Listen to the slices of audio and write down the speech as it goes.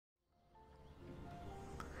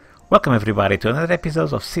Welcome everybody to another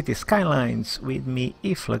episode of City Skylines with me,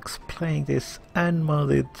 Eflux, playing this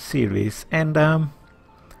unmodded series. And on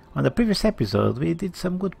the previous episode we did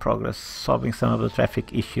some good progress solving some of the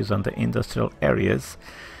traffic issues on the industrial areas.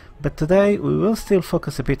 But today we will still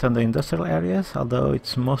focus a bit on the industrial areas, although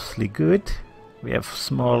it's mostly good. We have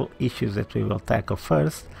small issues that we will tackle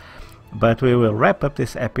first, but we will wrap up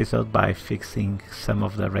this episode by fixing some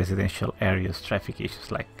of the residential areas traffic issues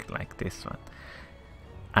like this one.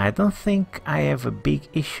 I don't think I have a big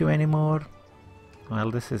issue anymore.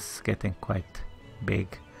 Well, this is getting quite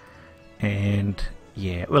big, and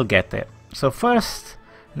yeah, we'll get there. So first,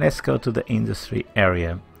 let's go to the industry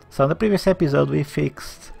area. So in the previous episode we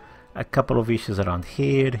fixed a couple of issues around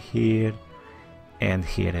here, here, and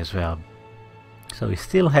here as well. So we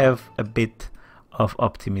still have a bit of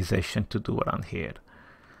optimization to do around here.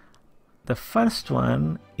 The first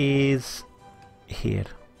one is here.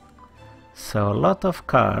 So a lot of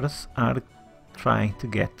cars are trying to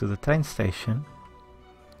get to the train station,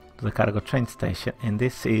 to the cargo train station, and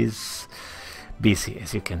this is busy,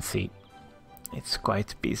 as you can see. It's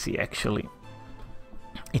quite busy actually.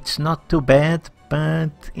 It's not too bad,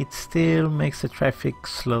 but it still makes the traffic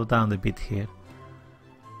slow down a bit here.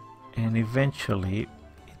 And eventually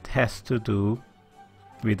it has to do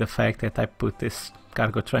with the fact that I put this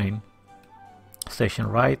cargo train station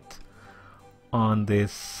right on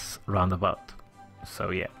this roundabout.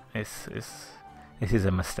 So yeah, this is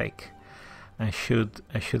a mistake. I should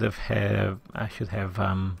have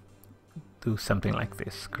do something like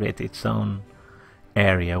this, create its own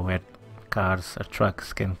area where cars or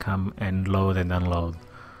trucks can come and load and unload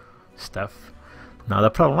stuff. Now the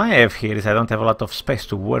problem I have here is I don't have a lot of space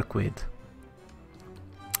to work with.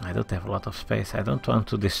 I don't have a lot of space. I don't want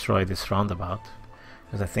to destroy this roundabout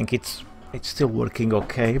because I think it's still working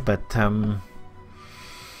okay, but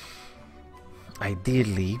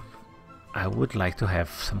ideally I would like to have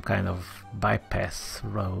some kind of bypass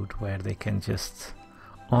road where they can just,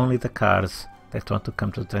 only the cars that want to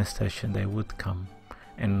come to the train station, they would come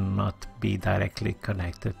and not be directly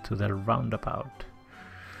connected to the roundabout.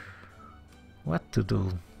 What to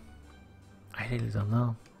do? I really don't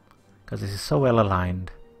know, because this is so well aligned.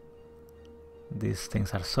 These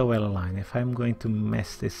things are so well aligned. If I'm going to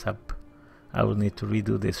mess this up, I will need to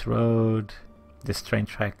redo this road, this train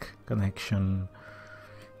track connection.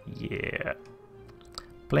 Yeah,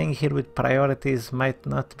 playing here with priorities might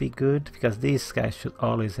not be good, because these guys should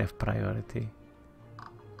always have priority,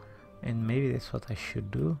 and maybe that's what I should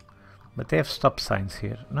do. But they have stop signs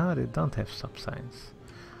here. No, they don't have stop signs.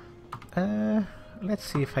 Let's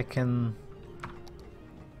see if I can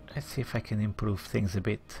improve things a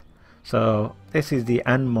bit. So this is the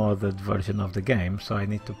unmodded version of the game, so I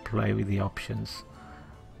need to play with the options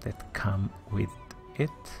that come with it.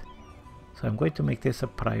 So I'm going to make this a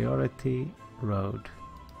priority road.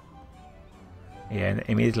 Yeah, and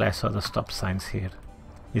immediately I saw the stop signs here.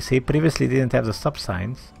 You see, previously didn't have the stop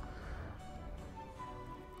signs.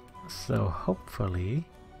 So hopefully,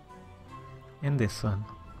 in this one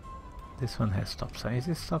has stop signs. Is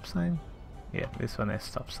this stop sign? Yeah, this one has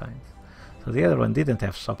stop signs. So the other one didn't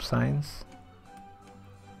have stop signs,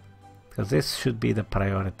 because this should be the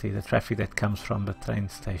priority, the traffic that comes from the train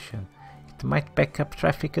station. It might back up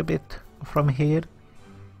traffic a bit from here,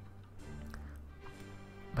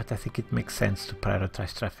 but I think it makes sense to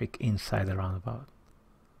prioritize traffic inside the roundabout.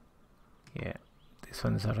 Yeah, this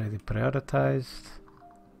one is already prioritized.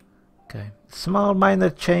 Okay, small minor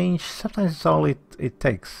change, sometimes it's all it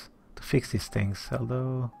takes to fix these things,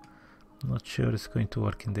 although I'm not sure it's going to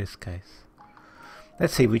work in this case.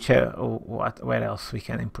 Let's see where else we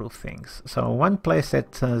can improve things. So one place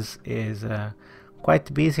that is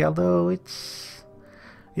quite busy, although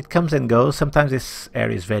it comes and goes. Sometimes this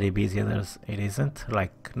area is very busy, others it isn't,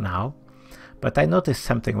 like now. But I noticed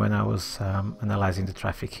something when I was analyzing the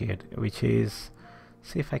traffic here, which is,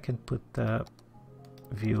 see if I can put the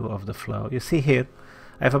view of the flow. You see here,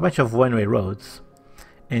 I have a bunch of one-way roads,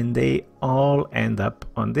 and they all end up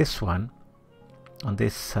on this one, on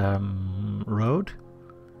this road.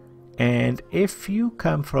 And if you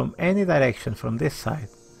come from any direction from this side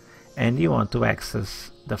and you want to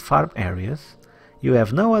access the farm areas, you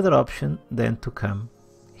have no other option than to come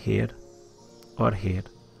here or here.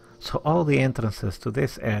 So all the entrances to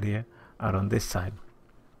this area are on this side.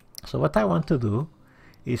 So what I want to do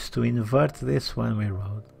is to invert this one-way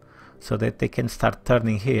road so that they can start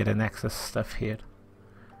turning here and access stuff here.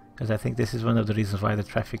 Because I think this is one of the reasons why the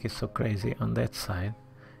traffic is so crazy on that side.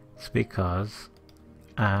 It's because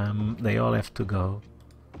they all have to go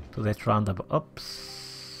to that roundabout.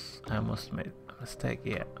 Oops, I almost made a mistake.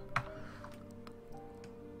 Yeah.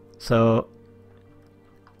 So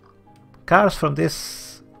cars from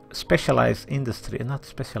this specialized industry, not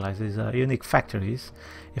specialized, these are unique factories,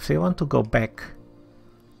 if they want to go back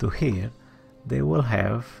to here, they will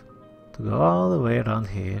have to go all the way around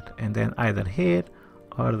here and then either here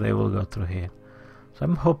or they will go through here. So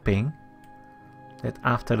I'm hoping that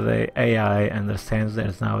after the AI understands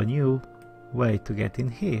there's now a new way to get in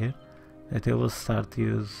here, that it will start to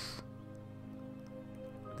use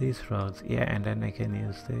these roads. Yeah, and then they can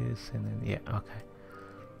use this and then, yeah, okay.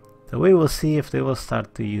 So we will see if they will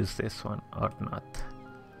start to use this one or not.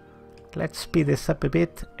 Let's speed this up a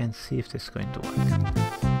bit and see if this is going to work.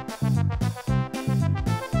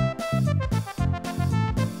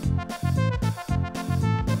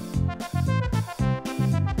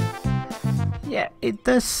 Yeah, it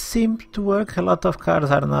does seem to work. A lot of cars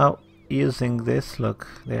are now using this. Look,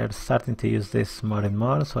 they are starting to use this more and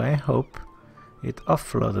more, so I hope it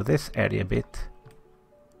offloaded this area a bit.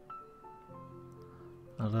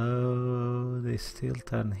 Although they still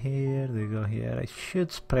turn here, they go here. I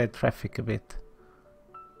should spread traffic a bit.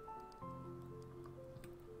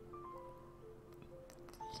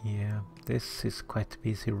 Yeah, this is quite a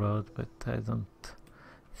busy road, but I don't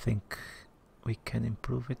think we can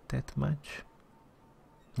improve it that much.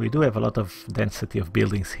 We do have a lot of density of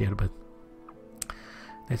buildings here, but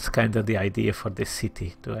that's kind of the idea for this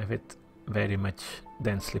city, to have it very much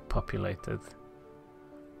densely populated.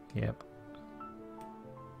 Yep.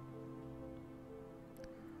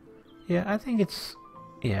 Yeah, I think it's...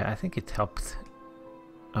 yeah, I think it helped.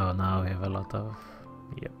 Oh, now we have a lot of...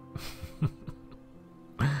 yep.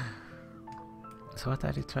 So what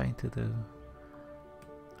are you trying to do?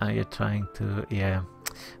 Are you trying to... yeah.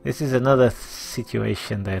 This is another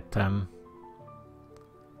situation that I'm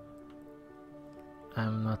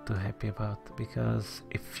not too happy about, because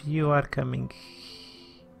if you are coming...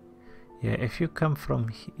 yeah, if you come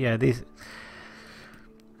from... yeah, this...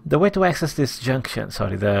 the way to access this junction,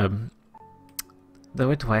 sorry, the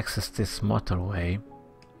way to access this motorway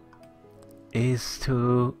is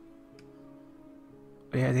to...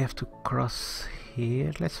 yeah, they have to cross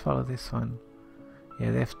here. Let's follow this one.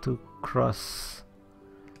 Yeah, they have to cross.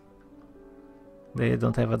 They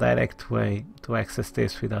don't have a direct way to access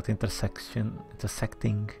this without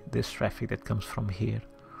intersecting this traffic that comes from here.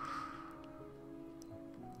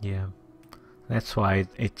 Yeah, that's why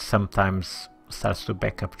it sometimes starts to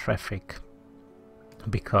back up traffic,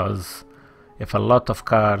 because if a lot of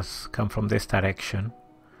cars come from this direction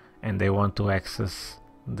and they want to access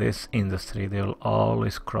this industry, they will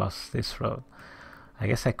always cross this road. I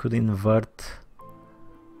guess I could invert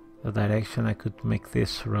the direction. I could make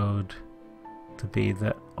this road to be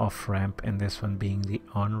the off ramp and this one being the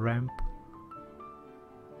on ramp.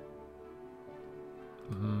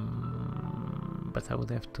 But I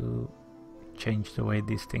would have to change the way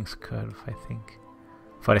these things curve, I think,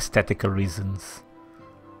 for aesthetical reasons.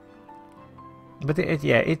 But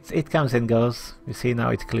it comes and goes. You see, now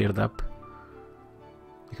it's cleared up,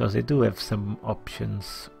 because they do have some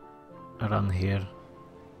options around here.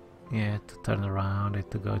 Yeah, to turn around and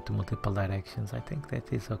to go to multiple directions. I think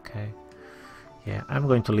that is okay. Yeah, I'm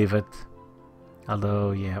going to leave it.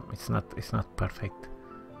 Although, yeah, it's not perfect.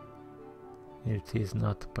 It is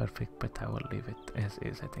not perfect, but I will leave it as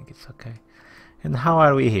is. I think it's okay. And how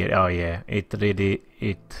are we here? Oh yeah,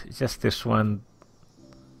 just this one.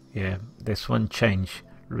 Yeah, this one change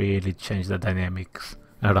really changed the dynamics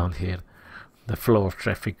around here. The flow of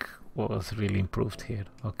traffic was really improved here.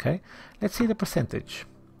 Okay, let's see the percentage.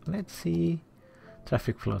 Let's see.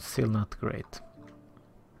 Traffic flow still not great.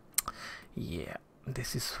 Yeah,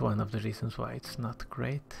 this is one of the reasons why it's not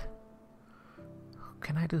great.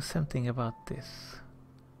 Can I do something about this?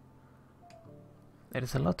 There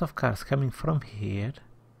is a lot of cars coming from here,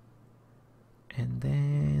 and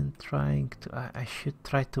then trying to... I should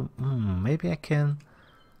try to... maybe I can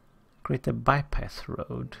create a bypass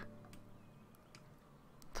road,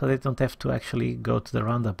 so they don't have to actually go to the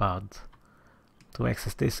roundabout to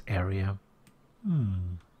access this area.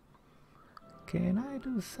 Can I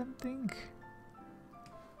do something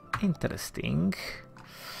interesting?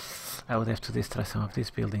 I would have to destroy some of these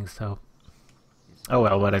buildings though. Oh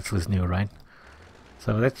well, what else is new, right?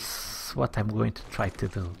 So that's what I'm going to try to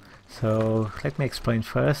do. So let me explain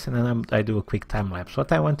first, and then I do a quick time lapse.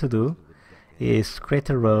 What I want to do is create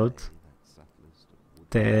a road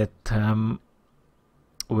that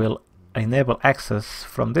will enable access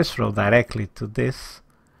from this road directly to this,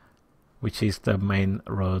 which is the main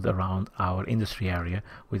road around our industry area,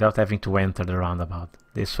 without having to enter the roundabout.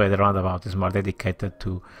 This way the roundabout is more dedicated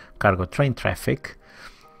to cargo train traffic,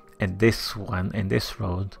 and this one and this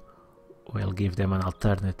road will give them an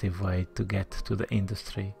alternative way to get to the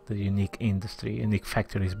industry, the unique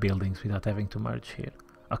factories, buildings, without having to merge here.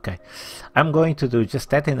 Okay, I'm going to do just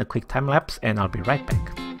that in a quick time lapse, and I'll be right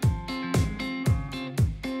back.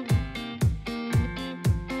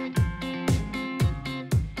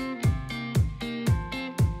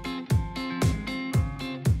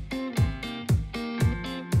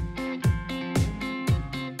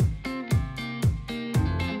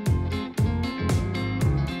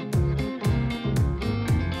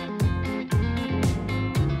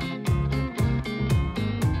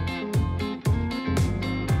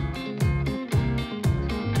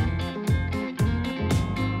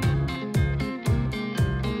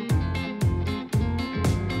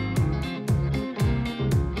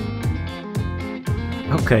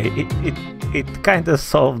 Okay, it kind of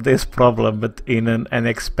solved this problem, but in an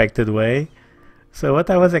unexpected way. So what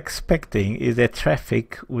I was expecting is that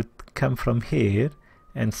traffic would come from here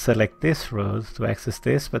and select this road to access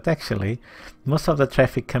this, but actually most of the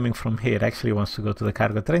traffic coming from here actually wants to go to the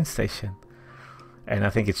cargo train station. And I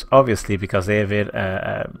think it's obviously because they have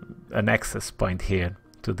an access point here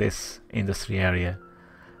to this industry area.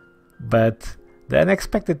 But the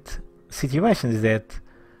unexpected situation is that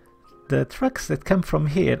the trucks that come from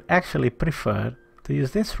here actually prefer to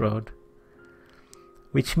use this road,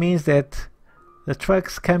 which means that the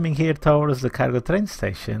trucks coming here towards the cargo train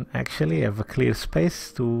station actually have a clear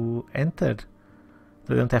space to enter.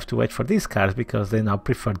 They don't have to wait for these cars because they now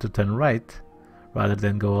prefer to turn right rather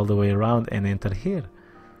than go all the way around and enter here.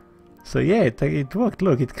 So yeah, it worked.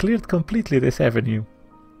 Look, it cleared completely this avenue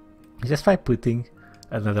just by putting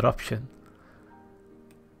another option.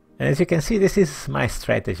 And as you can see, this is my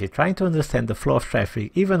strategy, trying to understand the flow of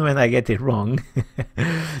traffic even when I get it wrong,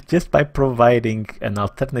 just by providing an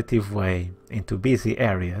alternative way into busy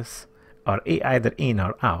areas, or either in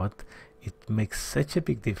or out. It makes such a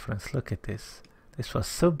big difference. Look at this. This was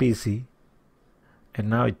so busy,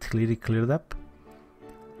 and now it clearly cleared up.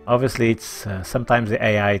 Obviously, it's sometimes the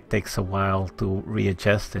AI takes a while to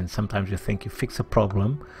readjust, and sometimes you think you fix a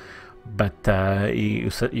problem, but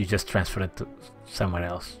you just transfer it to somewhere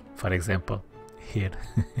else. For example, here.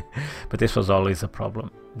 But this was always a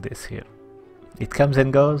problem, this here. It comes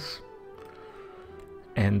and goes,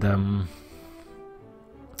 and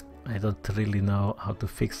I don't really know how to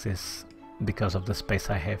fix this because of the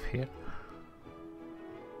space I have here.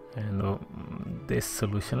 And this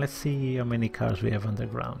solution, let's see how many cars we have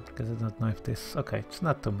underground, because I don't know if this, okay, it's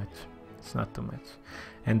not too much. It's not too much.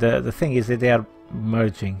 And the thing is that they are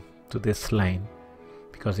merging to this lane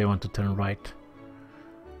because they want to turn right.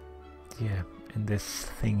 Yeah, and this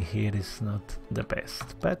thing here is not the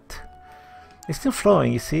best, but it's still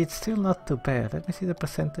flowing. You see, it's still not too bad. Let me see the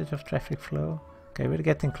percentage of traffic flow. Okay, we're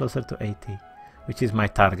getting closer to 80, which is my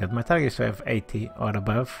target. My target is to have 80 or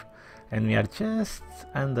above, and we are just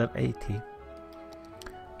under 80.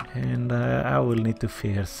 And I will need to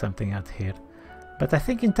figure something out here. But I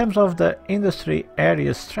think in terms of the industry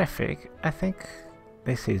areas traffic, I think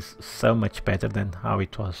this is so much better than how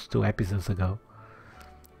it was 2 episodes ago.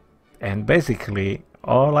 And basically,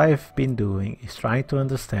 all I've been doing is trying to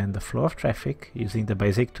understand the flow of traffic using the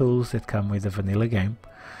basic tools that come with the vanilla game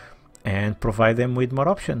and provide them with more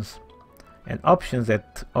options. And options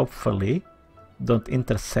that hopefully don't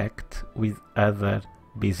intersect with other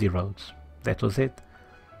busy roads. That was it.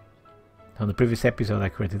 On the previous episode I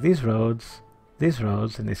created these roads,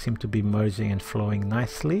 and they seem to be merging and flowing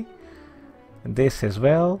nicely. And this as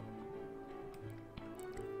well.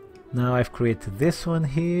 Now I've created this one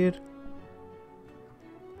here.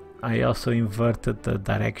 I also inverted the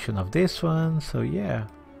direction of this one, so yeah,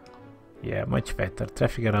 much better.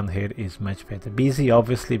 Traffic around here is much better. Busy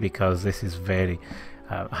obviously because this is very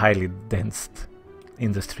highly dense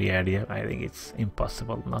industry area. I think it's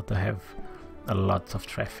impossible not to have a lot of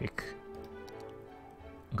traffic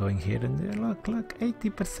going here and there. Look,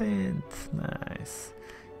 80%, nice.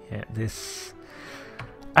 Yeah, this,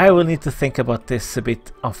 I will need to think about this a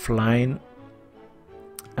bit offline.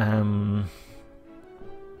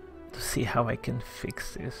 To see how I can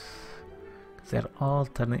fix this. They're all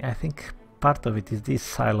turning. I think part of it is these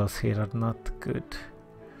silos here are not good.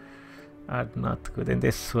 And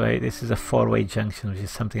this way, this is a 4-way junction, which is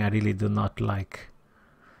something I really do not like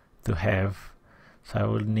to have. So I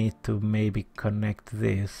will need to maybe connect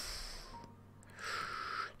this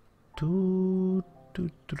to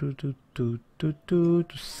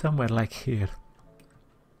somewhere like here.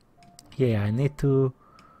 Yeah, I need to.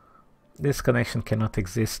 This connection cannot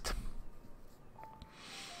exist.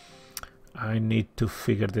 I need to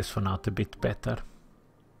figure this one out a bit better.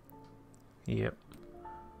 Yep.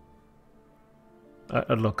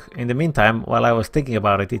 look, in the meantime, while I was thinking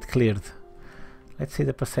about it, it cleared. Let's see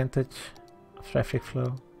the percentage of traffic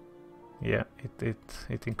flow. Yeah,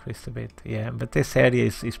 it increased a bit. Yeah, but this area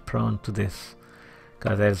is prone to this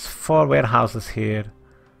because there's 4 warehouses here.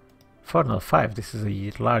 4, no, 5. This is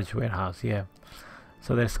a large warehouse. Yeah,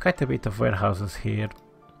 so there's quite a bit of warehouses here,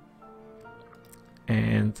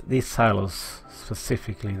 and these silos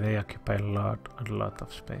specifically, they occupy a lot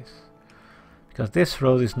of space. Because this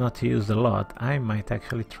road is not used a lot, I might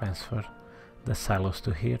actually transfer the silos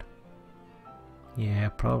to here. Yeah,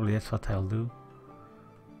 probably that's what I'll do.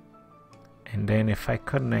 And then if I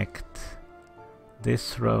connect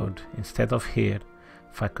this road instead of here,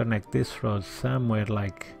 if I connect this road somewhere,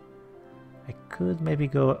 like I could maybe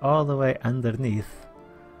go all the way underneath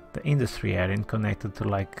the industry area and connect it to,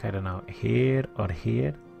 like, I don't know, here or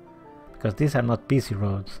here, because these are not busy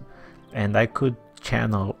roads, and I could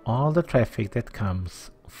channel all the traffic that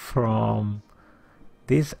comes from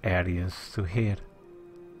these areas to here.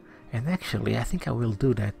 And actually I think I will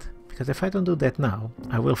do that, because if I don't do that now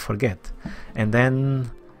I will forget, and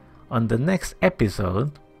then on the next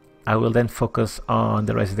episode I will then focus on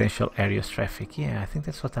the residential areas traffic. Yeah, I think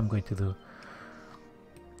that's what I'm going to do.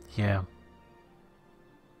 Yeah,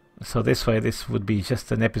 so this way this would be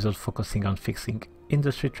just an episode focusing on fixing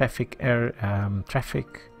industry traffic,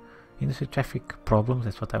 industry traffic problems,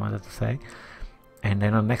 that's what I wanted to say. And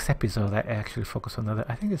then on next episode I actually focus on other.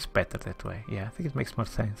 I think it's better that way. Yeah, I think it makes more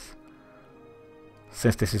sense,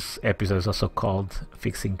 since this episode is also called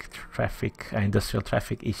fixing traffic, industrial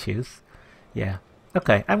traffic issues. Yeah,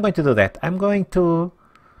 okay, I'm going to do that. I'm going to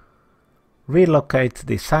relocate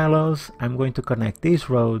the silos. I'm going to connect these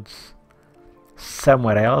roads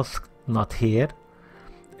somewhere else, not here,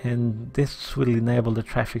 and this will enable the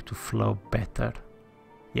traffic to flow better.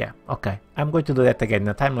 Yeah, okay, I'm going to do that again in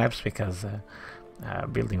a time lapse, because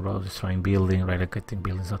building roads, destroying building, relocating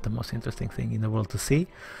buildings is not the most interesting thing in the world to see.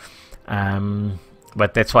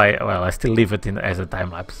 But that's why, well, I still leave it in as a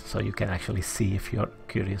time lapse, so you can actually see if you're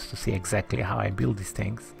curious to see exactly how I build these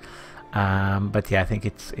things. But yeah, I think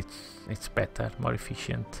it's better, more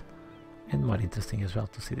efficient, and more interesting as well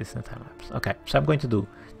to see this in a time lapse. Okay, so I'm going to do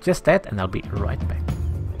just that, and I'll be right back.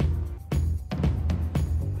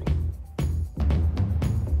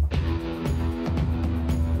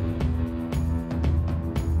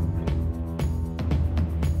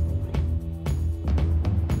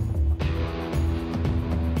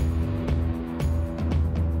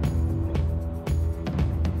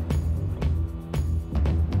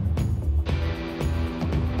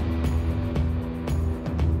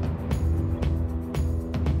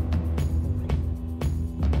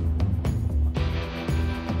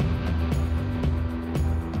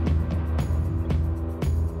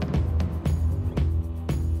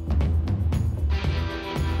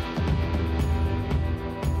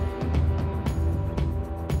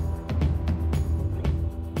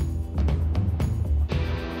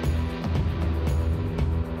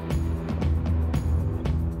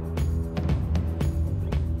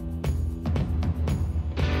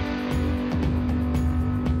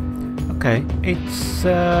 Okay, it's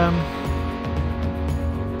I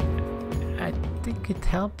think it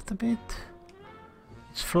helped a bit.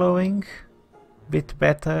 It's flowing a bit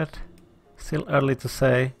better, still early to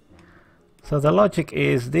say. So the logic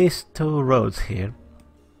is these 2 roads here,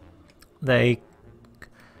 this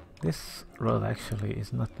road actually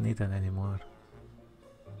is not needed anymore.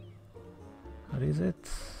 Or is it?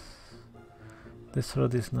 This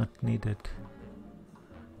road is not needed.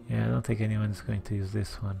 Yeah, I don't think anyone is going to use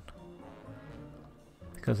this one,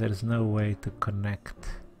 because there is no way to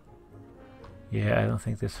connect. Yeah, I don't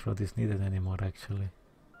think this road is needed anymore actually.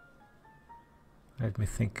 Let me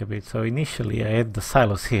think a bit. So initially I had the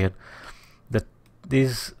silos here.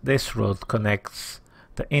 This road connects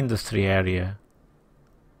the industry area,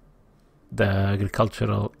 the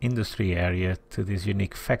agricultural industry area, to this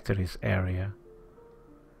unique factories area.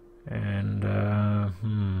 And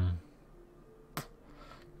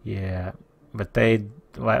yeah, but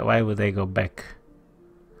why would they go back?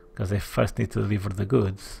 Because they first need to deliver the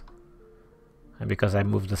goods, and because I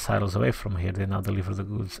moved the silos away from here, they now deliver the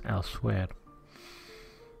goods elsewhere.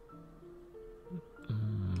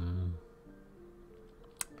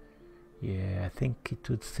 Yeah, I think it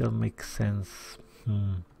would still make sense,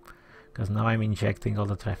 because now I'm injecting all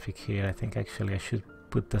the traffic here. I think actually I should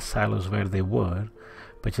put the silos where they were,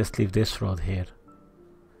 but just leave this road here,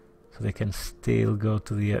 so they can still go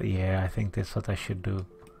to the... yeah, I think that's what I should do.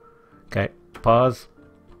 Okay, pause.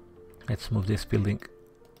 Let's move this building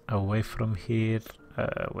away from here.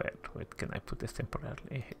 Where can I put this temporarily?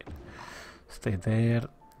 Here. Stay there.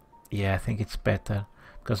 Yeah, I think it's better,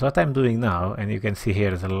 Because what I'm doing now, and you can see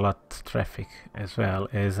here is a lot of traffic as well,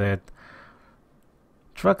 is that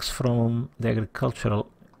trucks from the agricultural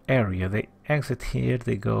area, they exit here,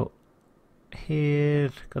 they go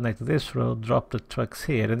here, connect to this road, drop the trucks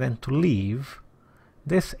here, and then to leave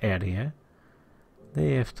this area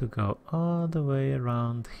they have to go all the way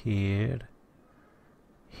around here,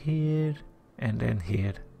 here, and then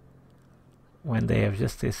here, when they have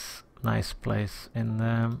just this nice place. And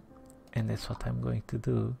that's what I'm going to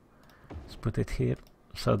do, is put it here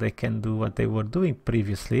so they can do what they were doing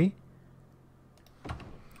previously,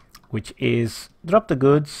 which is drop the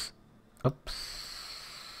goods. Oops.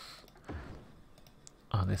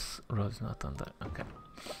 Oh, this road's not on the... okay.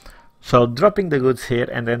 So dropping the goods here,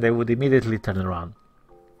 and then they would immediately turn around.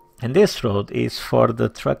 And this road is for the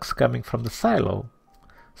trucks coming from the silo,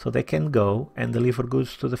 so they can go and deliver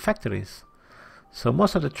goods to the factories. So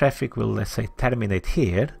most of the traffic will, let's say, terminate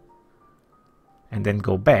here and then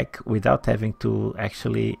go back without having to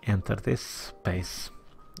actually enter this space.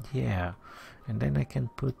 Yeah, and then I can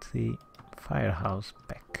put the firehouse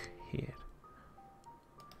back here.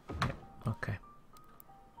 Yeah, okay.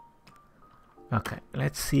 Okay,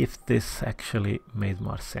 let's see if this actually made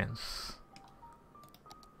more sense.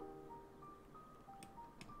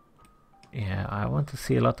 Yeah, I want to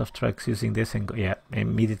see a lot of trucks using this and yeah,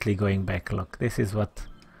 immediately going back. Look, this is what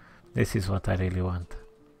I really want.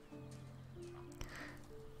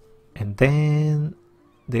 And then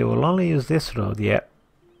they will only use this road, yeah,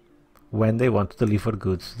 when they want to deliver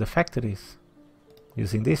goods to the factories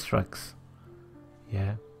using these trucks.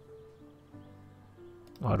 Yeah.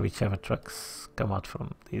 Or whichever trucks come out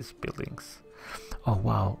from these buildings. Oh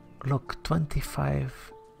wow, look,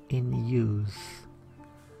 25 in use.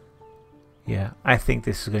 Yeah, I think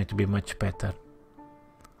this is going to be much better.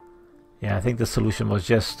 Yeah, I think the solution was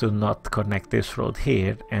just to not connect this road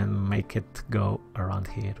here and make it go around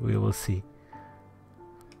here. We will see.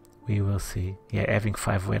 We will see. Yeah, having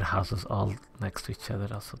 5 warehouses all next to each other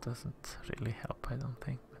also doesn't really help, I don't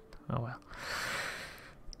think. But oh well.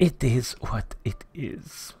 It is what it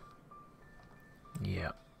is.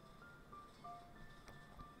 Yeah.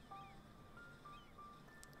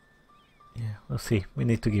 Yeah, we'll see. We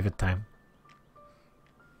need to give it time.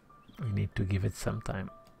 We need to give it some time.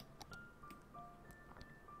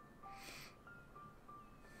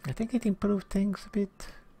 I think it improved things a bit.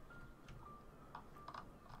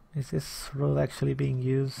 Is this road actually being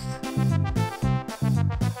used?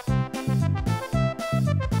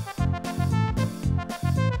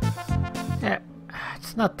 Yeah,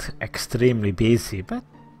 it's not extremely busy, but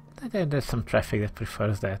there's some traffic that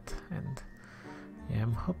prefers that, and yeah,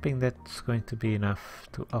 I'm hoping that's going to be enough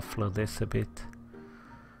to offload this a bit.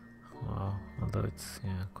 Wow, although it's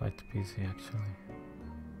quite busy actually.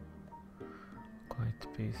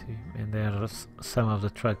 Quite busy, and there are some of the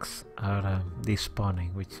trucks are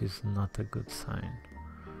despawning, which is not a good sign.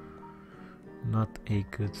 Not a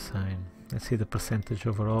good sign. Let's see the percentage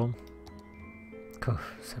overall. Oh,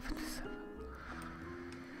 77.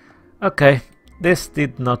 Okay, this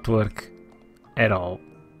did not work at all.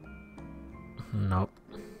 No.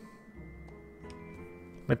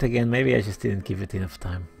 But again, maybe I just didn't give it enough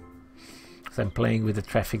time. Because I'm playing with the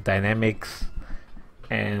traffic dynamics,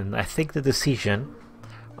 and I think the decision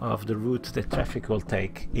of the route the traffic will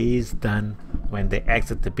take is done when they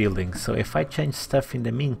exit the building. So if I change stuff in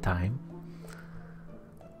the meantime,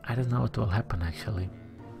 I don't know what will happen actually.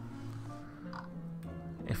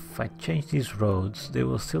 If I change these roads, they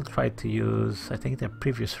will still try to use, I think, their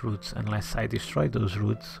previous routes, unless I destroy those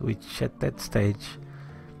routes, which at that stage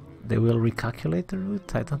they will recalculate the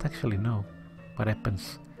route. I don't actually know what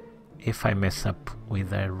happens if I mess up with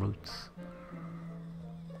their routes.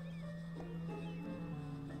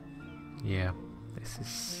 Yeah, this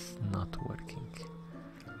is not working.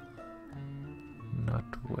 Not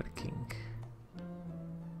working.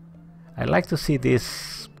 I like to see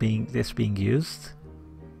this being used,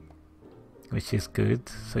 which is good.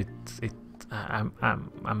 So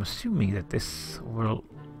I'm assuming that this will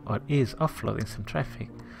or is offloading some traffic.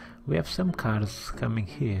 We have some cars coming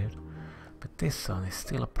here, but this one is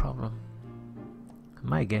still a problem.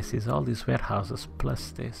 My guess is all these warehouses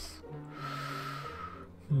plus this.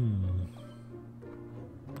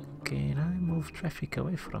 Can I move traffic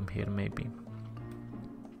away from here maybe?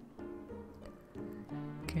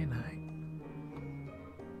 Can I?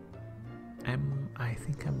 I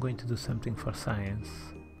think I'm going to do something for science.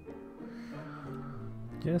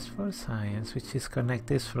 Just for science, which is connect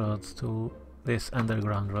this road to this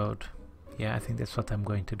underground road. Yeah, I think that's what I'm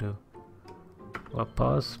going to do. Well,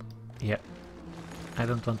 pause. Yeah. I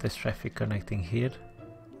don't want this traffic connecting here.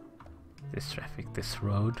 This traffic, this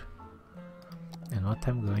road. And what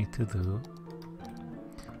I'm going to do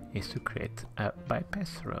is to create a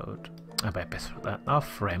bypass road, an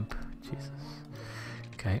off ramp. Jesus.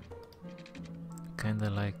 Okay. Kinda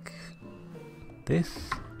like this.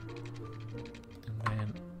 And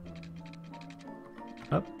then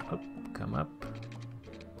up, come up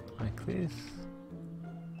like this.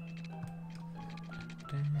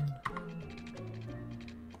 And then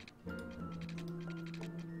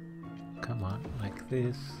come on, like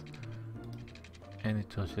this. And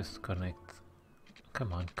it will just connect.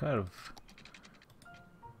 Come on, curve.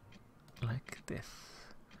 Like this.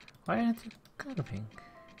 Why aren't you curving?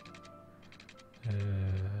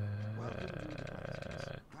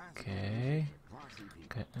 Okay.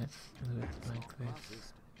 Okay, let's do it like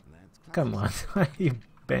this. Come on, why you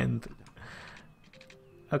bend?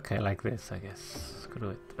 Okay, like this, I guess.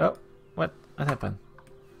 Screw it. Oh, what happened?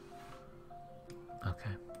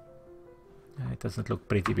 Okay. It doesn't look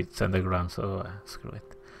pretty, but it's underground, so screw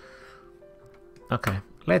it. Okay,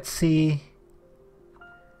 let's see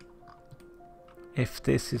if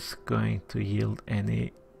this is going to yield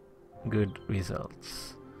any good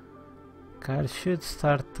results. Cars should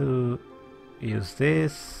start to use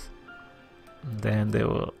this, then they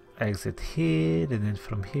will exit here, and then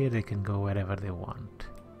from here they can go wherever they want.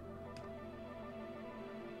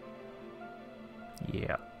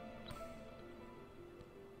 Yeah.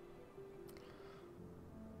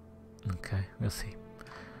 Okay, we'll see.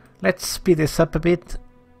 Let's speed this up a bit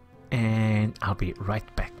and I'll be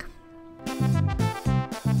right back.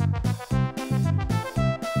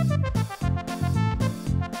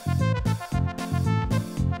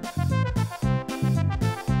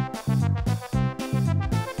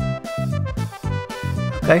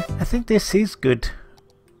 Okay, I think this is good.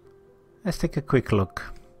 Let's take a quick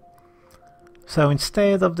look. So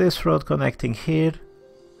instead of this road connecting here,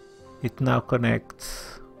 it now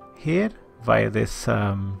connects here via this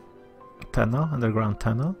tunnel, underground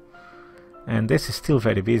tunnel, and this is still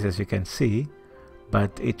very busy, as you can see,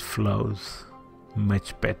 but it flows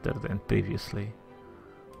much better than previously.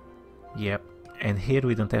 Yep, and here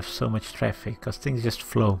we don't have so much traffic because things just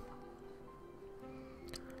flow.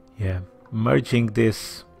 Yeah, merging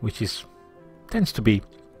this, which tends to be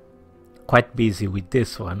quite busy with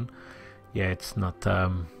this one. Yeah, it's not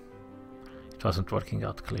it wasn't working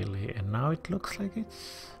out clearly, and now it looks like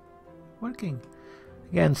it's working.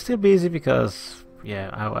 Again, still busy because, yeah,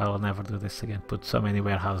 I will never do this again, put so many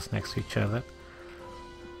warehouses next to each other.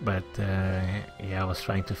 But yeah, I was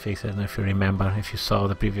trying to fix it. I don't know if you remember, if you saw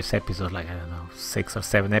the previous episode, like, I don't know, 6 or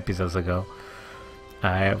 7 episodes ago,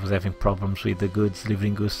 I was having problems with the goods,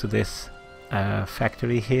 delivering goods to this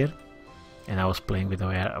factory here, and I was playing with the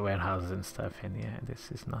warehouses and stuff, and yeah,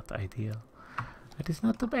 this is not ideal. But it's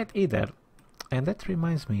not too bad either. And that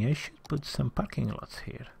reminds me, I should put some parking lots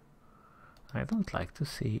here. I don't like to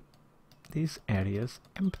see these areas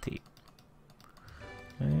empty.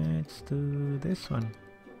 Let's do this one.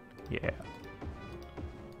 Yeah.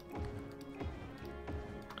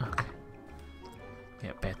 Okay.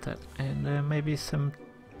 Yeah, better. And maybe some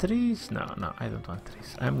trees. No, I don't want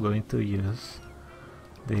trees. I'm going to use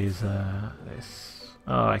these. This.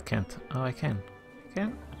 Oh, I can't. Oh, I can. I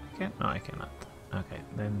can. No, I cannot. Okay,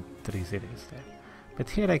 then trees it is there. But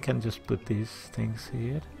here I can just put these things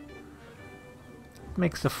here. It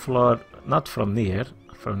makes the floor, not from near.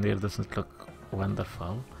 From near doesn't look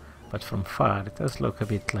wonderful, but from far it does look a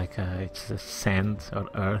bit like it's a sand or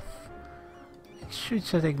earth. It should,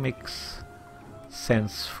 I think, makes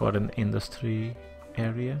sense for an industry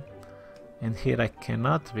area. And here I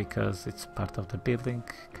cannot because it's part of the building.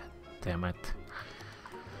 God damn it.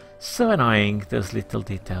 So annoying, those little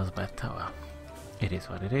details, but oh well. It is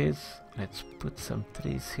what it is. Let's put some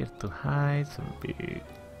trees here to hide. Some big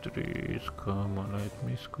trees. Come on, let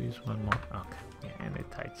me squeeze one more. Okay, yeah, and it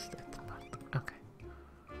hides that part. Okay.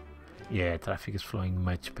 Yeah, traffic is flowing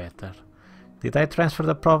much better. Did I transfer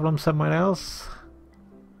the problem somewhere else?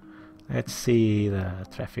 Let's see the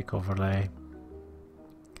traffic overlay.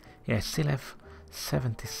 Yeah, I still have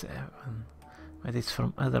 77, but it's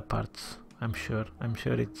from other parts. I'm sure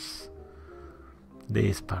it's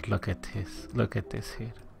this part. Look at this. Look at this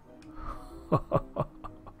here.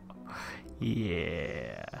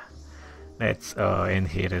 Yeah. That's in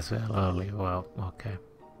here as well. Holy wow. Okay.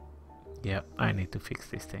 Yeah, I need to fix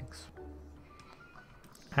these things.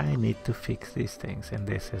 I need to fix these things, and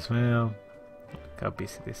this as well. Look how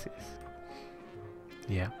busy this is.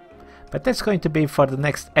 Yeah. But that's going to be for the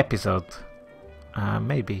next episode.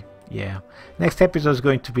 Maybe. Yeah. Next episode is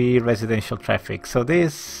going to be residential traffic. So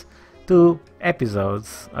these 2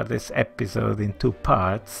 episodes, or this episode in 2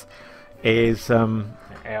 parts, is I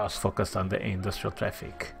was focused on the industrial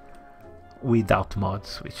traffic. without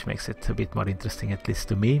mods, which makes it a bit more interesting, at least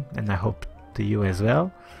to me, and I hope to you as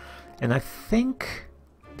well. And I think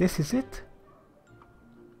this is it.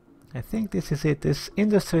 This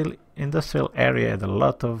industrial area had a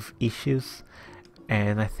lot of issues,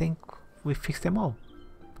 and I think we fixed them all.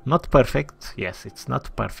 Not perfect, yes, it's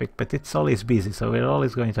not perfect, but it's always busy, so we're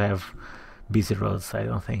always going to have busy roads. I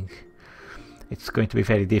don't think it's going to be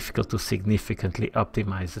very difficult to significantly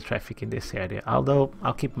optimize the traffic in this area, although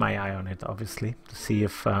I'll keep my eye on it, obviously, to see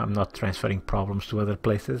if I'm not transferring problems to other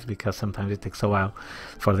places, because sometimes it takes a while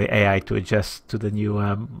for the AI to adjust to the new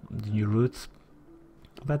routes.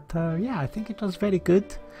 But yeah, I think it was very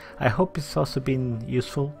good. I hope it's also been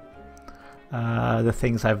useful, the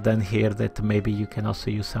things I've done here, that maybe you can also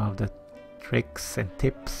use some of the tricks and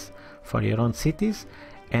tips for your own cities.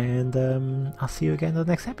 And I'll see you again in the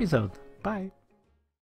next episode. Bye!